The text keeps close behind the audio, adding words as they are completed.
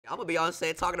I'm gonna be on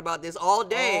set talking about this all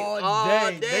day. All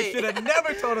day. They should have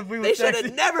never told us we were sexy. They should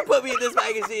have never put me in this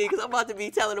magazine because I'm about to be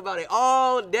telling about it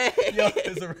all day. Yo,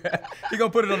 it's a wrap. He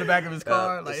gonna put it on the back of his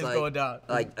car. It's going down.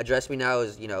 Like, address me now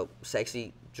as, you know,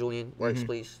 Sexy Julian Works,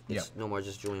 please. It's no more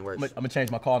just Julian Works. I'm gonna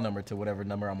change my call number to whatever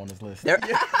number I'm on this list.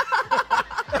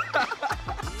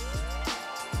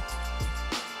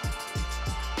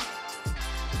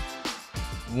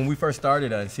 When we first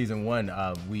started in season 1,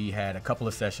 we had a couple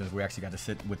of sessions. We actually got to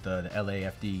sit with the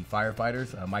LAFD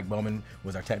firefighters. Mike Bowman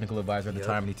was our technical advisor at the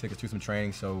time, and he took us through some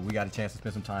training. So we got a chance to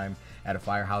spend some time at a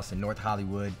firehouse in North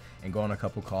Hollywood and go on a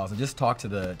couple calls and just talk to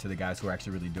the guys who are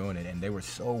actually really doing it. And they were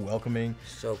so welcoming,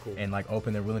 so cool, and like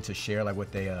open. They're willing to share like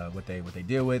what they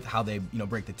deal with, how they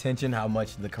break the tension, how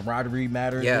much the camaraderie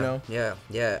matters.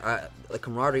 The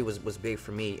camaraderie was big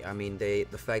for me. I mean, the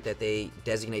fact that they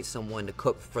designate someone to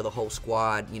cook for the whole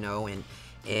squad, you know, and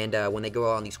when they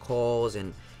go on these calls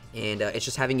and it's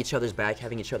just having each other's back,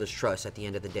 having each other's trust at the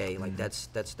end of the day. Like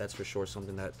that's for sure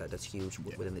something that's huge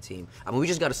within the team. I mean, we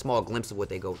just got a small glimpse of what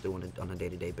they go through on a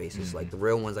day-to-day basis. Like the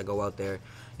real ones that go out there,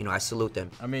 you know, I salute them.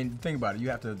 I mean, think about it. You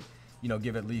have to, you know,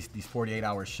 give at least these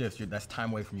 48-hour shifts. That's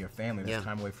time away from your family. That's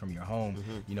time away from your home,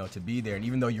 you know, to be there. And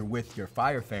even though you're with your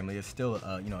fire family, it's still,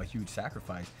 you know, a huge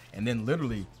sacrifice. And then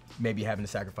literally maybe having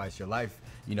to sacrifice your life,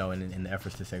 you know, in the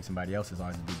efforts to save somebody else is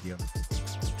always a big deal.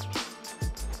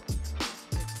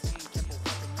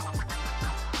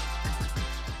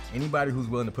 Anybody who's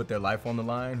willing to put their life on the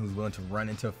line, who's willing to run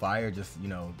into a fire, just, you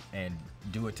know, and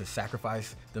do it to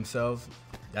sacrifice themselves,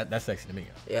 that's sexy to me.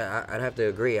 Yeah, I'd have to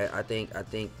agree. I think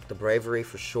the bravery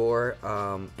for sure,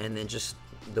 and then just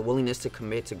the willingness to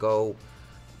commit to go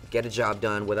get a job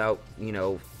done without, you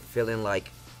know, feeling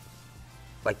like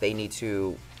they need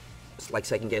to like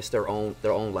second guess their own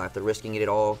life. They're risking it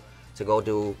all to go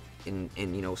do and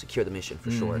you know, secure the mission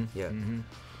for sure. Yeah.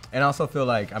 And I also feel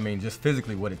like, I mean, just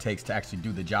physically what it takes to actually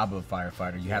do the job of a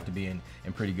firefighter, you have to be in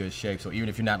pretty good shape. So even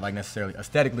if you're not like necessarily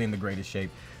aesthetically in the greatest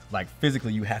shape, like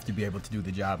physically you have to be able to do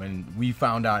the job. And we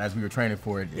found out as we were training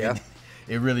for it,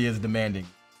 it really is demanding.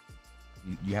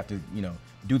 You have to, you know,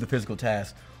 do the physical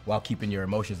task while keeping your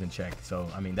emotions in check. So,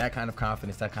 I mean, that kind of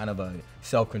confidence, that kind of a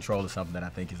self-control is something that I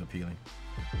think is appealing.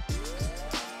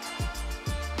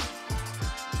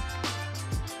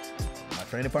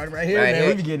 Training party right here, man.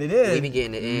 We be getting it in. We be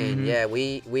getting it in. Yeah,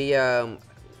 we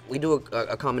do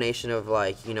a combination of,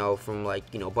 like, you know, from like,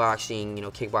 you know, boxing, you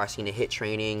know, kickboxing to hit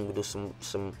training. We do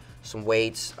some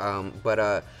weights,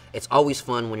 but it's always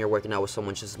fun when you're working out with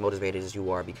someone just as motivated as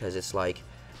you are, because it's like,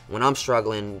 when I'm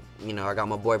struggling, you know, I got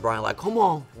my boy Brian like, come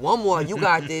on, one more, you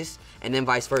got this, and then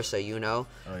vice versa, you know.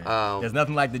 There's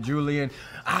nothing like the Julian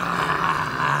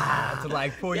to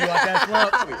like pull you out that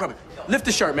slump. Come here. Lift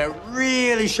the shirt, man.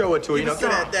 Really show it to her. You know,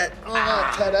 get that.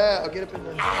 Ta-da! I'll get up in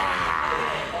there.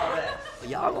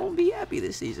 Y'all gonna be happy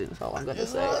this season. That's all I'm gonna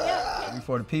say. We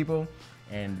for the people,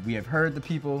 and we have heard the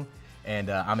people,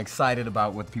 and I'm excited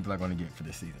about what the people are going to get for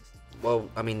this season. Well,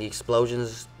 I mean, the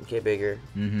explosions get bigger.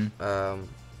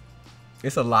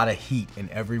 It's a lot of heat in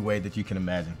every way that you can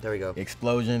imagine. There we go.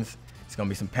 Explosions. It's gonna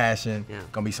be some passion. Yeah.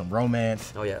 Gonna be some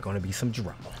romance. Oh yeah. Gonna be some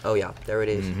drama. Oh yeah. There it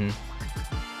is.